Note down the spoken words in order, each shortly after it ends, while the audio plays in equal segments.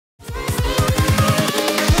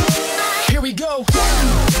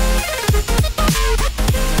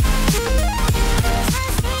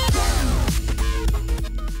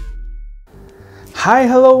Hi,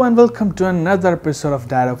 hello, and welcome to another episode of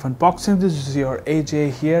Dad of Unboxing. This is your AJ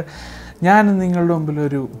here. ഞാൻ നിങ്ങളുടെ മുമ്പിൽ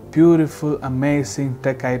ഒരു beautiful amazing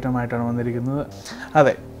tech item ആയിട്ടാണ് വന്നിരിക്കുന്നത്.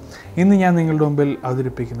 അതെ, ഇന്ന് ഞാൻ നിങ്ങളുടെ മുമ്പിൽ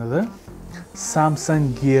അവതരിപ്പിക്കുന്നത്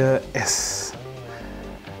സാംസങ് ഗിയർ എസ്.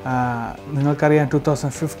 നിങ്ങൾക്കറിയാം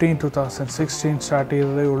 2015-2016 സ്റ്റാർട്ട്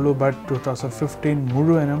ചെയ്തതേ ഉള്ളൂ, ബട്ട് 2015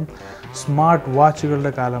 മുഴുവനും സ്മാർട്ട്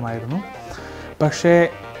വാച്ചുകളുടെ കാലമായിരുന്നു. പക്ഷേ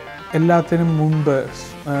എല്ലാത്തിനും മുമ്പ്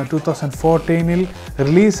 2014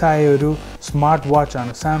 റിലീസായ ഒരു smart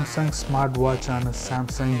വാച്ചാണ്, Samsung smart വാച്ചാണ്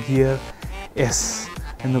Samsung gear S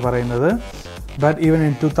എന്ന് പറയുന്നത്. ബട്ട് ഈവൻ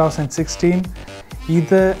ഇൻ 2016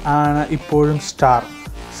 ഇത് ആണ് ഇപ്പോഴും സ്റ്റാർ.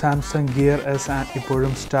 സാംസങ് ഗിയർ എസ്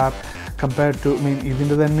ഇപ്പോഴും സ്റ്റാർ കമ്പയർഡ് ടു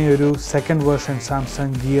ഇതിൻ്റെ തന്നെ ഒരു second version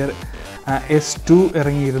Samsung gear S2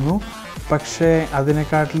 ഇറങ്ങിയിരുന്നു. പക്ഷേ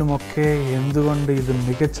അതിനെക്കാട്ടിലുമൊക്കെ എന്തുകൊണ്ട് ഇത്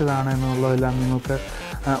മികച്ചതാണ് എന്നുള്ളതെല്ലാം നിങ്ങൾക്ക്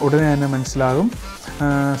ഉടനെ തന്നെ മനസ്സിലാകും.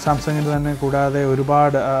 സാംസങ്ങിൻ്റെ തന്നെ കൂടാതെ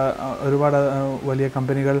ഒരുപാട് വലിയ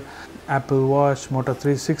കമ്പനികൾ, apple watch, motto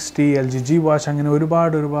 360, LG G watch, അങ്ങനെ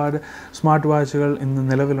ഒരുപാട് സ്മാർട്ട് വാച്ചുകൾ ഇന്ന്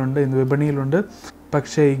നിലവിലുണ്ട്, ഇന്ന് വിപണിയിലുണ്ട്.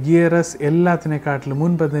 പക്ഷേ ഗിയർ എസ് എല്ലാത്തിനെക്കാട്ടിലും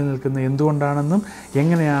മുൻപന്തിയിൽ നിൽക്കുന്നത് എന്തുകൊണ്ടാണെന്നും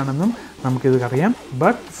എങ്ങനെയാണെന്നും നമുക്കിത് അറിയാം.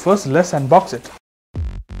 But first let's unbox it.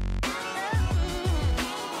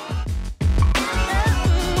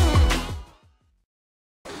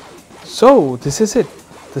 So this is it,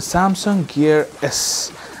 the Samsung Gear S.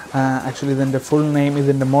 Actually ഇതിൻ്റെ ഫുൾ നെയിം,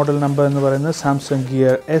 ഇതിൻ്റെ മോഡൽ നമ്പർ എന്ന് പറയുന്നത് Samsung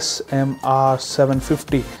Gear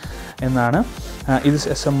SMR750 എന്നാണ്. ഇത്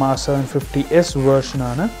SMR750S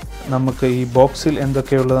വേർഷനാണ്. നമുക്ക് ഈ ബോക്സിൽ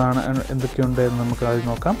എന്തൊക്കെയുണ്ട് എന്ന് നമുക്ക് അത്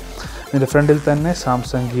നോക്കാം. ഇതിൻ്റെ ഫ്രണ്ടിൽ തന്നെ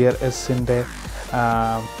സാംസങ് ഗിയർ എസിൻ്റെ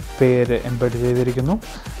പേര് എംബഡ് ചെയ്തിരിക്കുന്നു.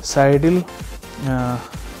 സൈഡിൽ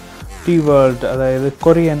ടി വേൾഡ്, അതായത്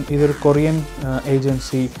ഇതൊരു കൊറിയൻ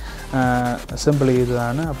ഏജൻസി അസംബിൾ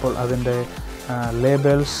ചെയ്തതാണ്. അപ്പോൾ അതിൻ്റെ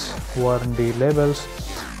labels, warranty labels,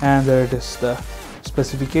 and it is the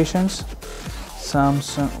specifications.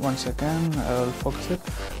 Samsung, one second, I will focus it.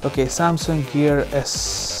 Okay, Samsung gear S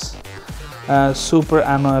super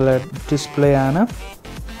AMOLED display ആണ്,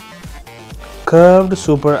 കർവ്ഡ്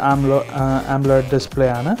സൂപ്പർ ആമോലെഡ് ഡിസ്പ്ലേ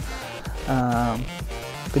ആണ്.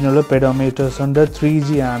 പിന്നെയുള്ള പെഡോമീറ്റേഴ്സ് ഉണ്ട്, 3G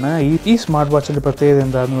ആണ്. ഈ സ്മാർട്ട് വാച്ചിൻ്റെ പ്രത്യേകത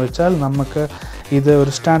എന്താണെന്ന് വെച്ചാൽ നമുക്ക് ഇത്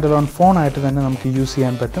ഒരു സ്റ്റാൻഡ് അലോൺ ഫോണായിട്ട് തന്നെ നമുക്ക് യൂസ്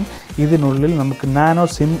ചെയ്യാൻ പറ്റും. ഇതിനുള്ളിൽ നമുക്ക് നാനോ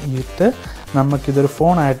സിം ഇട്ട് നമുക്കിതൊരു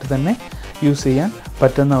ഫോണായിട്ട് തന്നെ യൂസ് ചെയ്യാൻ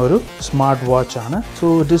പറ്റുന്ന ഒരു smart വാച്ചാണ്. So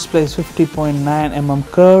display 50.9 mm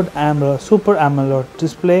curved super AMOLED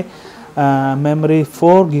display. Memory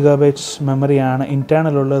 4 GB മെമ്മറിയാണ്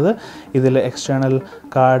internal ഉള്ളത്. ഇതിൽ എക്സ്റ്റേണൽ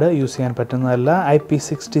കാർഡ് യൂസ് ചെയ്യാൻ പറ്റുന്നതല്ല.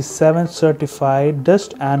 IP67 certified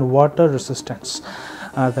dust and water resistance,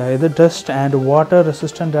 അതായത് ഡസ്റ്റ് ആൻഡ് വാട്ടർ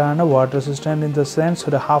റെസിസ്റ്റൻ്റ് ആണ്. Water resistant in the sense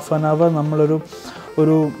ഒരു ഹാഫ് ആൻ അവർ നമ്മളൊരു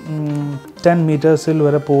 10 മീറ്റേഴ്സിൽ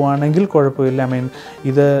വരെ പോവുകയാണെങ്കിൽ കുഴപ്പമില്ല.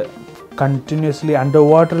 ഇത് കണ്ടിന്യൂസ്ലി അണ്ടർ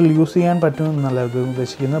വാട്ടറിൽ യൂസ് ചെയ്യാൻ പറ്റുമെന്നല്ല ഇത്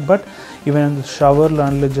ഉദ്ദേശിക്കുന്നത്. ബട്ട് ഇവൻ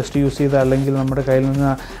ഷവറിലാണെങ്കിലും ജസ്റ്റ് യൂസ് ചെയ്താൽ, അല്ലെങ്കിൽ നമ്മുടെ കയ്യിൽ നിന്ന്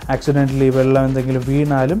ആക്സിഡൻ്റലി വെള്ളം എന്തെങ്കിലും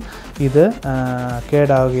വീണാലും ഇത്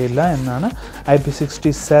കേടാവുകയില്ല എന്നാണ്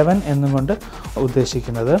IP67 എന്നും കൊണ്ട്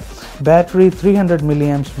ഉദ്ദേശിക്കുന്നത്. ബാറ്ററി 300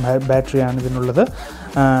 mAh ബാറ്ററിയാണ് ഇതിനുള്ളത്.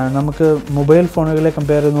 നമുക്ക് മൊബൈൽ ഫോണുകളെ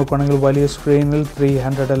കമ്പയർ ചെയ്ത് നോക്കുകയാണെങ്കിൽ വലിയ സ്ക്രീനിൽ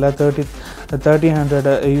 300 അല്ല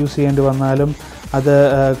 3000 യൂസ് ചെയ്യേണ്ടി വന്നാലും അത്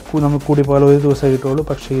നമുക്ക് കൂടി പോലെ ഒരു ദിവസം കിട്ടുള്ളൂ.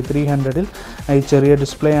 പക്ഷേ ഈ 300-ൽ ഈ ചെറിയ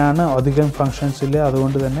ഡിസ്പ്ലേ ആണ്, അധികം ഫങ്ഷൻസ് ഇല്ല.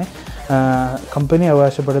 അതുകൊണ്ട് തന്നെ കമ്പനി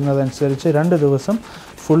അവകാശപ്പെടുന്നതനുസരിച്ച് 2 ദിവസം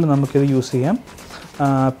ഫുൾ നമുക്കിത് യൂസ് ചെയ്യാം.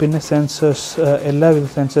 പിന്നെ സെൻസേഴ്സ്, എല്ലാവിധ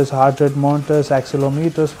sensors, heart rate monitors,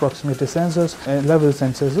 ആക്സിലോമീറ്റേഴ്സ്, proximity sensors, എല്ലാവിധ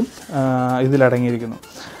സെൻസേഴ്സും ഇതിലടങ്ങിയിരിക്കുന്നു.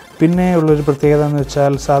 പിന്നെ ഉള്ളൊരു പ്രത്യേകത എന്ന്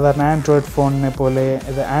വെച്ചാൽ സാധാരണ ആൻഡ്രോയിഡ് ഫോണിനെ പോലെ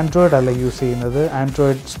ഇത് ആൻഡ്രോയിഡ് അല്ല യൂസ് ചെയ്യുന്നത്.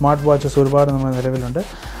 ആൻഡ്രോയിഡ് സ്മാർട്ട് വാച്ചസ് ഒരുപാട് നമ്മുടെ നിലവിലുണ്ട്,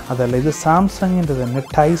 അതല്ല. ഇത് സാംസങ്ങിൻ്റെ തന്നെ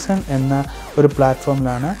ടൈസൺ എന്ന ഒരു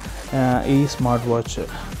പ്ലാറ്റ്ഫോമിലാണ് ഈ സ്മാർട്ട് വാച്ച്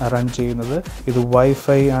റൺ ചെയ്യുന്നത്. ഇത്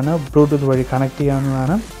വൈഫൈ ആണ്, ബ്ലൂടൂത്ത് വഴി കണക്ട്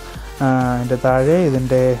ചെയ്യാവുന്നതാണ്. ഇതിൻ്റെ താഴെ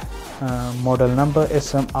ഇതിൻ്റെ മോഡൽ നമ്പർ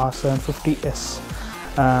SMR750S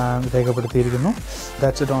രേഖപ്പെടുത്തിയിരിക്കുന്നു.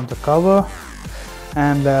 That's it on the cover.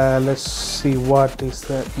 And let's see what is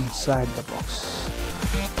there inside the box.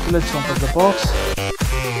 Let's open the box.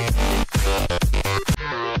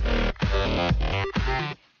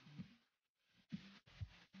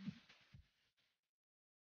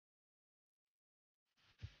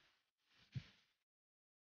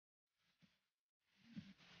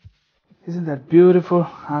 Isn't that beautiful?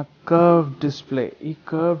 A curved display. ഈ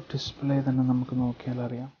curved display തന്നെ നമുക്ക് നോക്കിയാൽ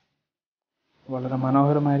അറിയാം, വളരെ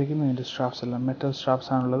മനോഹരമായിരിക്കുന്നു. ഇതിൻ്റെ സ്ട്രാപ്സ് എല്ലാം മെറ്റൽ സ്ട്രാപ്സ്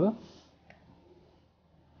ആണുള്ളത്.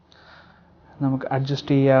 നമുക്ക്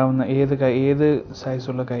അഡ്ജസ്റ്റ് ചെയ്യാവുന്ന ഏത്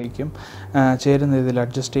സൈസുള്ള കൈക്കും ചേരുന്ന രീതിയിൽ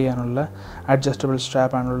അഡ്ജസ്റ്റ് ചെയ്യാനുള്ള അഡ്ജസ്റ്റബിൾ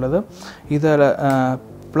സ്ട്രാപ്പാണുള്ളത്. ഇത്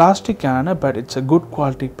പ്ലാസ്റ്റിക് ആണ്, but it's A good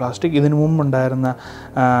quality plastic. ഇതിനു മുമ്പുണ്ടായിരുന്ന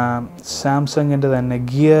സാംസങ്ങിൻ്റെ തന്നെ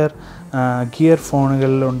ഗിയർ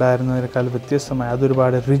ഫോണുകളിൽ ഉണ്ടായിരുന്നതിനേക്കാൾ വ്യത്യസ്തമായി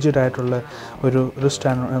അതൊരുപാട് റിജിഡായിട്ടുള്ള ഒരു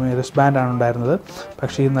റിസ്റ്റ് ബാൻഡാണ് ഉണ്ടായിരുന്നത്.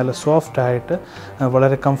 പക്ഷേ ഇത് നല്ല സോഫ്റ്റായിട്ട്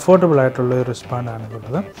വളരെ കംഫർട്ടബിളായിട്ടുള്ള ഒരു റിസ്റ്റ് ബാൻഡാണ്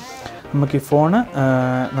ഉള്ളത്. നമുക്ക് ഈ ഫോണ്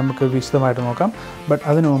നമുക്ക് വിശദമായിട്ട് നോക്കാം. ബട്ട്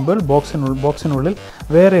അതിനു മുമ്പ് ബോക്സിനുള്ളിൽ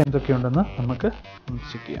വേറെ എന്തൊക്കെയുണ്ടെന്ന് നമുക്ക്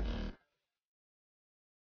ചെക്ക് ചെയ്യാം.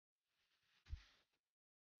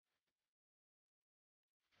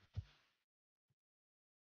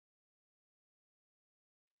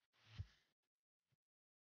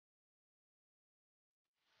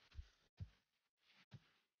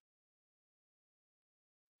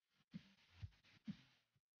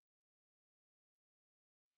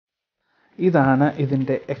 ഇതാണ്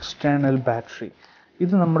ഇതിൻ്റെ എക്സ്റ്റേണൽ ബാറ്ററി.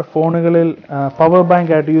 ഇത് നമ്മുടെ ഫോണുകളിൽ പവർ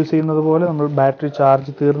ബാങ്ക് ആയിട്ട് യൂസ് ചെയ്യുന്നത് പോലെ നമ്മൾ ബാറ്ററി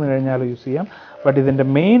ചാർജ് തീർന്നു കഴിഞ്ഞാൽ യൂസ് ചെയ്യാം. ബട്ട് ഇതിൻ്റെ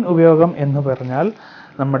മെയിൻ ഉപയോഗം എന്ന് പറഞ്ഞാൽ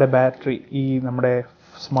നമ്മുടെ ബാറ്ററി, നമ്മുടെ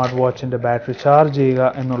സ്മാർട്ട് വാച്ചിൻ്റെ ബാറ്ററി ചാർജ് ചെയ്യുക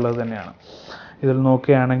എന്നുള്ളത് തന്നെയാണ്. ഇതിൽ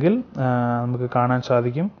നോക്കുകയാണെങ്കിൽ നമുക്ക് കാണാൻ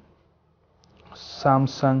സാധിക്കും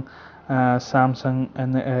സാംസങ്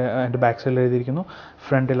എന്ന് അതിൻ്റെ ബാക്ക് സൈഡിൽ എഴുതിയിരിക്കുന്നു.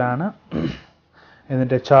 ഫ്രണ്ടിലാണ്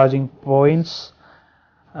ഇതിൻ്റെ ചാർജിങ് പോയിൻറ്റ്സ്.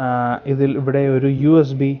 ഇവിടെ ഒരു യു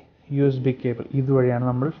എസ് ബി കേബിൾ, ഇതുവഴിയാണ്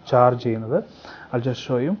നമ്മൾ ചാർജ് ചെയ്യുന്നത്. I'll just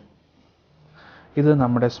show you. ഇത്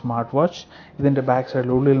നമ്മുടെ സ്മാർട്ട് വാച്ച്. ഇതിൻ്റെ ബാക്ക്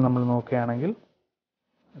സൈഡിൽ ഉള്ളിൽ നമ്മൾ നോക്കുകയാണെങ്കിൽ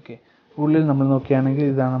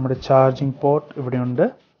ഇതാണ് നമ്മുടെ ചാർജിങ് പോർട്ട് ഇവിടെയുണ്ട്.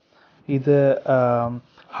 ഇത്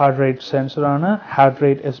heart rate സെൻസറാണ്, heart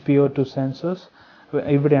rate SpO2 sensors.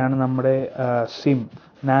 ഇവിടെയാണ് നമ്മുടെ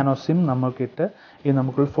നാനോ സിം നമുക്കിട്ട്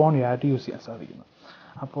നമുക്കൊരു ഫോണിലായിട്ട് യൂസ് ചെയ്യാൻ സാധിക്കുന്നത്.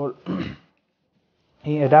 അപ്പോൾ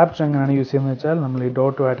ഈ അഡാപ്റ്റർ എങ്ങനെയാണ് യൂസ് ചെയ്യുന്നത് വെച്ചാൽ നമ്മൾ ഈ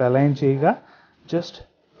ഡോട്ടുമായിട്ട് അലൈൻ ചെയ്യുക, ജസ്റ്റ്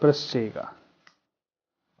പ്രസ് ചെയ്യുക.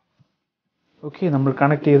 ഓക്കെ, നമ്മൾ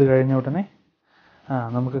കണക്ട് ചെയ്ത് കഴിഞ്ഞ ഉടനെ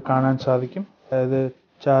നമുക്ക് കാണാൻ സാധിക്കും അത്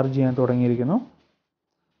ചാർജ് ചെയ്യാൻ തുടങ്ങിയിരിക്കുന്നു.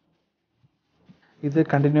 ഇത്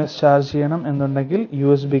കണ്ടിന്യൂസ് ചാർജ് ചെയ്യണം എന്നുണ്ടെങ്കിൽ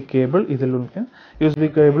USB കേബിൾ ഇതിലുണ്ട്. USB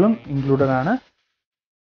കേബിളും ഇൻക്ലൂഡഡ് ആണ്.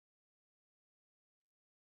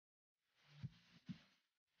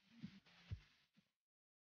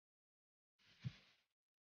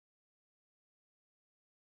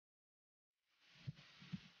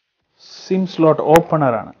 SIM slot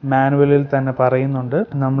ഓപ്പണറാണ്. മാനുവലിൽ തന്നെ പറയുന്നുണ്ട്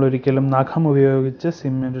നമ്മളൊരിക്കലും നഖം ഉപയോഗിച്ച്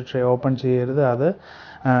സിമ്മിൻ്റെ ട്രേ ഓപ്പൺ ചെയ്യരുത്. അത്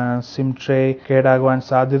സിം ട്രേ കേടാകുവാൻ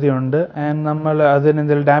സാധ്യതയുണ്ട്. ആൻഡ് നമ്മൾ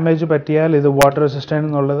അതിനെന്തെങ്കിലും ഡാമേജ് പറ്റിയാൽ ഇത് വാട്ടർ റെസിസ്റ്റൻ്റ്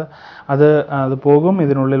എന്നുള്ളത് അത് പോകും.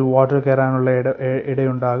 ഇതിനുള്ളിൽ വാട്ടർ കയറാനുള്ള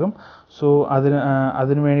ഇടയുണ്ടാകും. സോ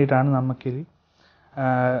അതിന് വേണ്ടിയിട്ടാണ് നമുക്കിത്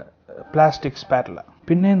പ്ലാസ്റ്റിക് സ്പാറ്റല.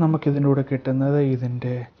 പിന്നെ നമുക്കിതിൻ്റെ കൂടെ കിട്ടുന്നത്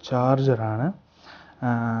ഇതിൻ്റെ ചാർജറാണ്.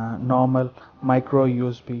 Normal micro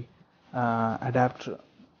USB adapter.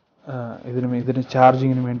 ഇതിന്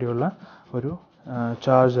ചാർജിങ്ങിന് വേണ്ടിയുള്ള ഒരു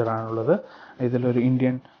ചാർജറാണുള്ളത്. ഇതിലൊരു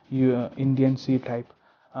Indian C type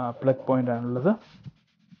plug point ആണുള്ളത്.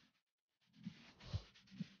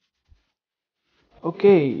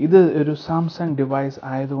 ഓക്കെ, ഇത് ഒരു സാംസങ് ഡിവൈസ്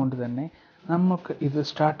ആയതുകൊണ്ട് തന്നെ നമുക്ക് ഇത്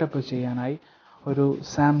സ്റ്റാർട്ടപ്പ് ചെയ്യാനായി ഒരു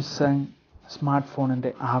സാംസങ് സ്മാർട്ട്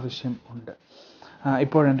ഫോണിൻ്റെ ആവശ്യം ഉണ്ട്.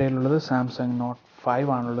 ഇപ്പോൾ എൻ്റെ കയ്യിലുള്ളത് സാംസങ് നോട്ട്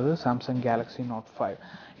 5 ആണുള്ളത്, സാംസങ് ഗാലക്സി നോട്ട് 5.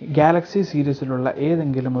 ഗാലക്സി സീരീസിലുള്ള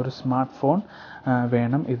ഏതെങ്കിലും ഒരു സ്മാർട്ട് ഫോൺ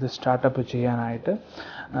വേണം ഇത് സ്റ്റാർട്ടപ്പ് ചെയ്യാനായിട്ട്.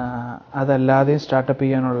 അതല്ലാതെ സ്റ്റാർട്ടപ്പ്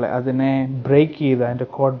ചെയ്യാനുള്ള അതിനെ അതിൻ്റെ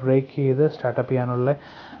കോഡ് ബ്രേക്ക് ചെയ്ത് സ്റ്റാർട്ടപ്പ് ചെയ്യാനുള്ള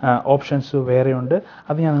ഓപ്ഷൻസ് വേറെയുണ്ട്.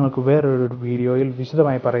 അത് ഞാൻ നിങ്ങൾക്ക് വേറൊരു വീഡിയോയിൽ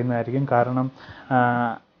വിശദമായി പറയുന്നതായിരിക്കും. കാരണം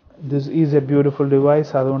this is A beautiful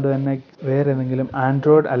device. അതുകൊണ്ട് തന്നെ വേറെ ഏതെങ്കിലും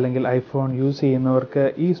ആൻഡ്രോയിഡ് അല്ലെങ്കിൽ ഐഫോൺ യൂസ് ചെയ്യുന്നവർക്ക്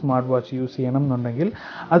ഈ സ്മാർട്ട് വാച്ച് യൂസ് ചെയ്യണം എന്നുണ്ടെങ്കിൽ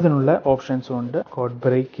അതിനുള്ള ഓപ്ഷൻസും ഉണ്ട്. കോഡ്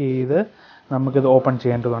ബ്രേക്ക് ചെയ്ത് നമുക്കിത് ഓപ്പൺ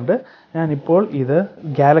ചെയ്യേണ്ടതുണ്ട്. ഞാനിപ്പോൾ ഇത്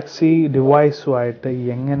ഗാലക്സി ഡിവൈസുമായിട്ട്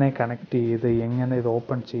എങ്ങനെ കണക്ട് ചെയ്ത് എങ്ങനെ ഇത്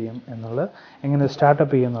ഓപ്പൺ ചെയ്യും എങ്ങനെ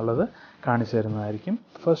സ്റ്റാർട്ടപ്പ് ചെയ്യും എന്നുള്ളത് കാണിച്ചു തരുന്നതായിരിക്കും.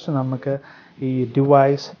 ഫസ്റ്റ് നമുക്ക് ഈ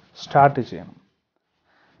ഡിവൈസ് സ്റ്റാർട്ട് ചെയ്യണം.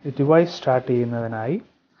 ഈ ഡിവൈസ് സ്റ്റാർട്ട് ചെയ്യുന്നതിനായി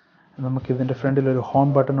നമുക്കിതിൻ്റെ ഫ്രണ്ടിൽ ഒരു ഹോം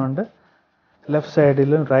ബട്ടണുണ്ട്. ലെഫ്റ്റ്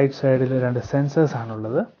സൈഡിലും റൈറ്റ് സൈഡിലും 2 സെൻസേഴ്സ്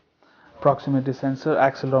ആണുള്ളത്. Proximity sensor,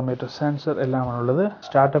 accelerometer sensor എല്ലാമാണുള്ളത്.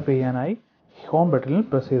 Startup ചെയ്യാനായി ഹോം ബട്ടണിൽ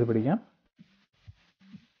പ്രസ് ചെയ്ത് പിടിക്കാം.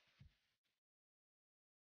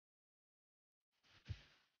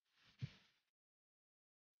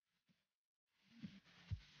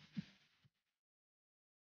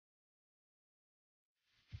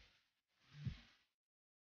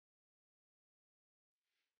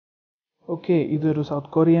 ഓക്കെ, ഇതൊരു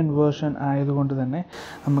സൗത്ത് കൊറിയൻ വേർഷൻ ആയതുകൊണ്ട് തന്നെ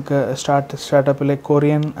നമുക്ക് സ്റ്റാർട്ടപ്പിലെ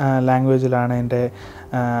കൊറിയൻ ലാംഗ്വേജിലാണ് എൻ്റെ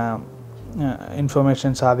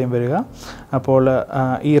ഇൻഫർമേഷൻസ് ആദ്യം വരിക. അപ്പോൾ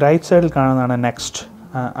ഈ റൈറ്റ് സൈഡിൽ കാണുന്നതാണ് നെക്സ്റ്റ്.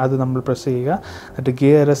 അത് നമ്മൾ പ്രസ് ചെയ്യുക. എന്നിട്ട്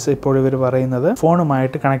ഗിയർ എസ് ഇപ്പോൾ ഇവർ പറയുന്നത്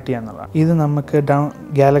ഫോണുമായിട്ട് കണക്ട് ചെയ്യാന്നുള്ളതാണ്. ഇത് നമുക്ക്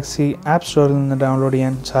ഗാലക്സി ആപ്പ് സ്റ്റോറിൽ നിന്ന് ഡൗൺലോഡ്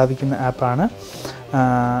ചെയ്യാൻ സാധിക്കുന്ന ആപ്പാണ്.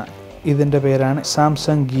 ഇതിൻ്റെ പേരാണ്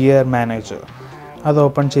സാംസങ് ഗിയർ മാനേജർ. അത്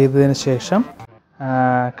ഓപ്പൺ ചെയ്തതിന് ശേഷം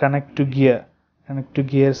കണക്ട് ടു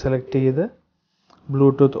ഗിയർ സെലക്ട് ചെയ്ത്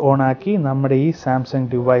ബ്ലൂടൂത്ത് ഓൺ ആക്കി നമ്മുടെ ഈ സാംസങ്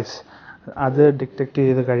ഡിവൈസ് അത് ഡിറ്റക്റ്റ്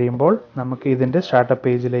ചെയ്ത് കഴിയുമ്പോൾ നമുക്ക് ഇതിൻ്റെ സ്റ്റാർട്ടപ്പ്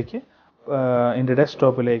പേജിലേക്ക് ഇതിൻ്റെ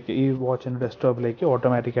ഡെസ്ക്ടോപ്പിലേക്ക് ഈ വാച്ചിൻ്റെ ഡെസ്ക്ടോപ്പിലേക്ക്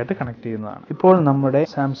ഓട്ടോമാറ്റിക്കായിട്ട് കണക്ട് ചെയ്യുന്നതാണ്. ഇപ്പോൾ നമ്മുടെ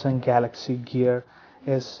സാംസങ് ഗാലക്സി ഗിയർ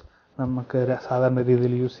എസ് നമുക്ക് സാധാരണ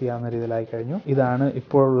രീതിയിൽ യൂസ് ചെയ്യാവുന്ന രീതിയിലായി കഴിഞ്ഞു. ഇതാണ്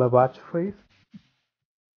ഇപ്പോഴുള്ള watch face.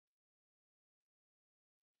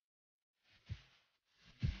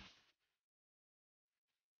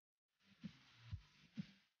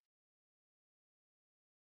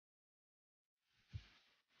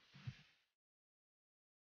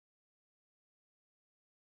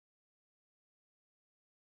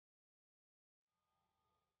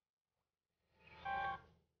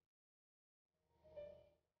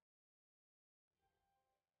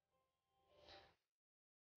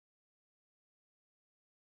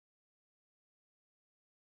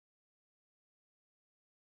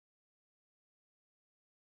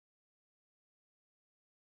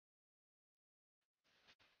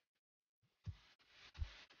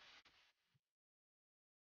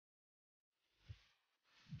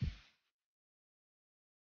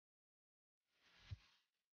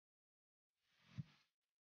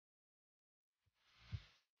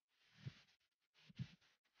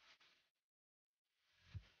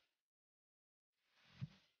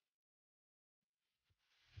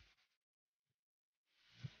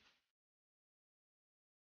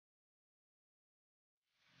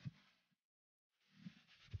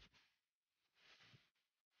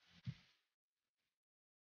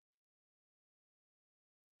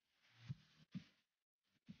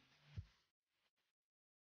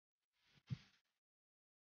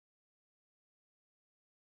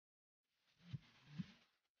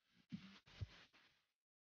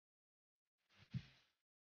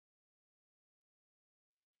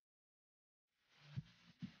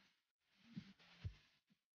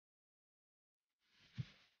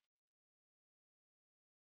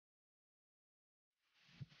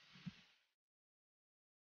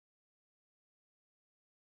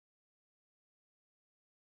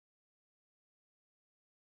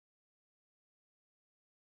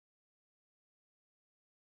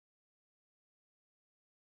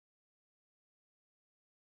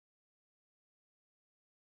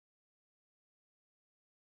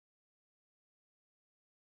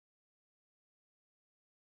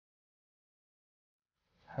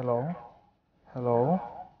 Hello.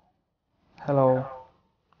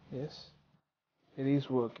 Yes, it is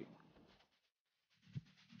working.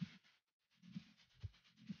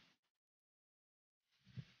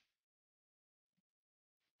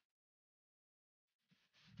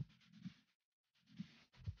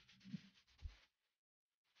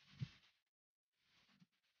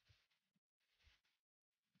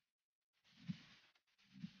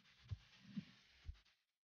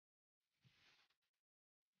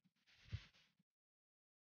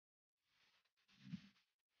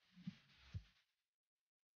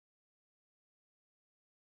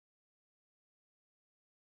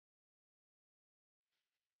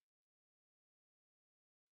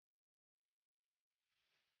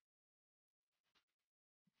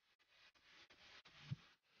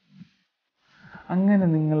 അങ്ങനെ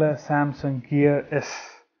നിങ്ങൾ സാംസങ് ഗിയർ എസ്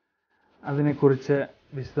അതിനെക്കുറിച്ച്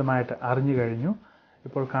വിശദമായിട്ട് അറിഞ്ഞു കഴിഞ്ഞു.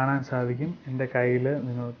 ഇപ്പോൾ കാണാൻ സാധിക്കും എൻ്റെ കയ്യിൽ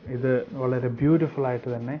നിങ്ങൾ ഇത് വളരെ ബ്യൂട്ടിഫുള്ളായിട്ട്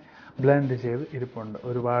തന്നെ ബ്ലെൻഡ് ചെയ്ത് ഇരിപ്പുണ്ട്.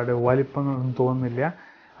 ഒരുപാട് വലിപ്പങ്ങളൊന്നും തോന്നുന്നില്ല.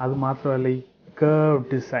 അതുമാത്രമല്ല ഈ കേർവ്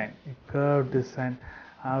ഡിസൈൻ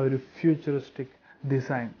ആ ഒരു ഫ്യൂച്ചറിസ്റ്റിക്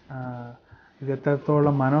ഡിസൈൻ ഇത്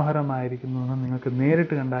എത്രത്തോളം മനോഹരമായിരിക്കുന്നു എന്ന് നിങ്ങൾക്ക്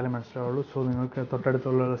നേരിട്ട് കണ്ടാലേ മനസ്സിലാവുള്ളൂ. സോ നിങ്ങൾക്ക്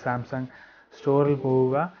തൊട്ടടുത്തുള്ള സാംസങ് സ്റ്റോറിൽ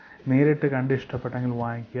പോവുക, നേരിട്ട് കണ്ട് ഇഷ്ടപ്പെട്ടെങ്കിൽ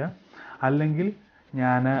വാങ്ങിക്കുക. അല്ലെങ്കിൽ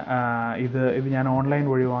ഇത് ഞാൻ ഓൺലൈൻ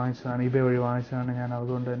വഴി വാങ്ങിച്ചതാണ്, eBay വഴി വാങ്ങിച്ചതാണ്. ഞാൻ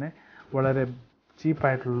അതുകൊണ്ട് തന്നെ വളരെ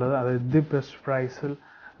ചീപ്പായിട്ടുള്ളത്, അതായത് ദി ബെസ്റ്റ് പ്രൈസിൽ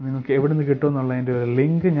നിങ്ങൾക്ക് എവിടെ നിന്ന് കിട്ടുമെന്നുള്ളതിൻ്റെ ഒരു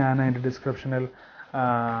ലിങ്ക് ഞാൻ അതിൻ്റെ ഡിസ്ക്രിപ്ഷനിൽ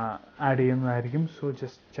ആഡ് ചെയ്യുന്നതായിരിക്കും. So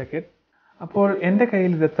just check it. അപ്പോൾ എൻ്റെ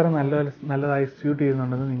കയ്യിൽ ഇത് എത്ര നല്ലതായി സ്യൂട്ട്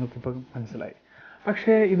ചെയ്യുന്നുണ്ടെന്ന് നിങ്ങൾക്കിപ്പോൾ മനസ്സിലായി.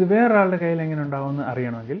 പക്ഷേ ഇത് വേറൊരാളുടെ കയ്യിൽ എങ്ങനെ ഉണ്ടാവുമെന്ന്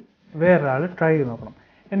അറിയണമെങ്കിൽ വേറൊരാൾ ട്രൈ ചെയ്ത് നോക്കണം.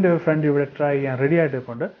 എൻ്റെ ഒരു ഫ്രണ്ട് ഇവിടെ ട്രൈ ചെയ്യാൻ റെഡി ആയിട്ട്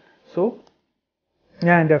ഇരിപ്പുണ്ട്. സോ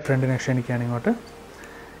ഞാൻ എൻ്റെ ഫ്രണ്ടിനെ ക്ഷണിക്കുകയാണ് ഇങ്ങോട്ട്.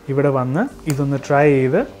 ഇവിടെ വന്ന് ഇതൊന്ന് ട്രൈ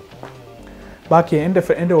ചെയ്ത് ബാക്കി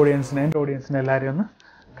എൻ്റെ ഓഡിയൻസിനെ എല്ലാവരെയും ഒന്ന്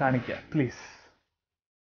കാണിക്കുക please.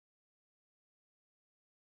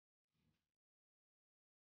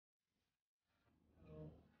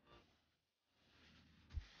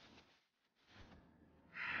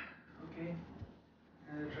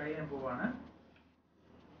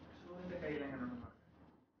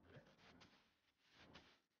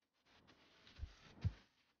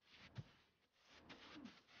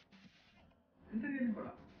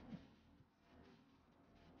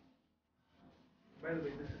 By the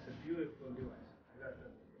way, this is a beautiful device. I got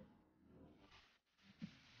that.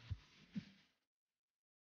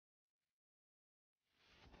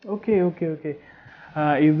 Okay.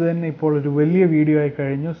 ഇത് തന്നെ ഇപ്പോൾ ഒരു വലിയ വീഡിയോ ആയി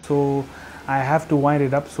കഴിഞ്ഞു. So I have to wind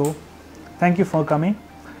it up. So thank you for coming.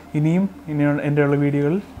 ഇനിയും എൻ്റെ ഉള്ള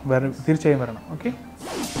വീഡിയോകളിൽ തീർച്ചയായും വരണം. ഓക്കെ.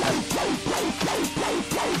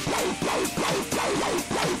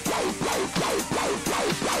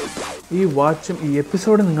 ഈ വാച്ചും ഈ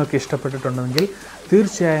എപ്പിസോഡ് നിങ്ങൾക്ക് ഇഷ്ടപ്പെട്ടിട്ടുണ്ടെങ്കിൽ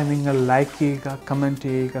തീർച്ചയായും നിങ്ങൾ ലൈക്ക് ചെയ്യുക, കമൻറ്റ്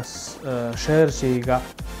ചെയ്യുക, ഷെയർ ചെയ്യുക.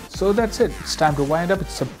 So that's it. It's time to wind up.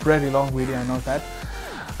 It's A very long video, I know that.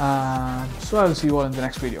 So I will see you all in the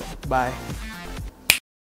next video. Bye.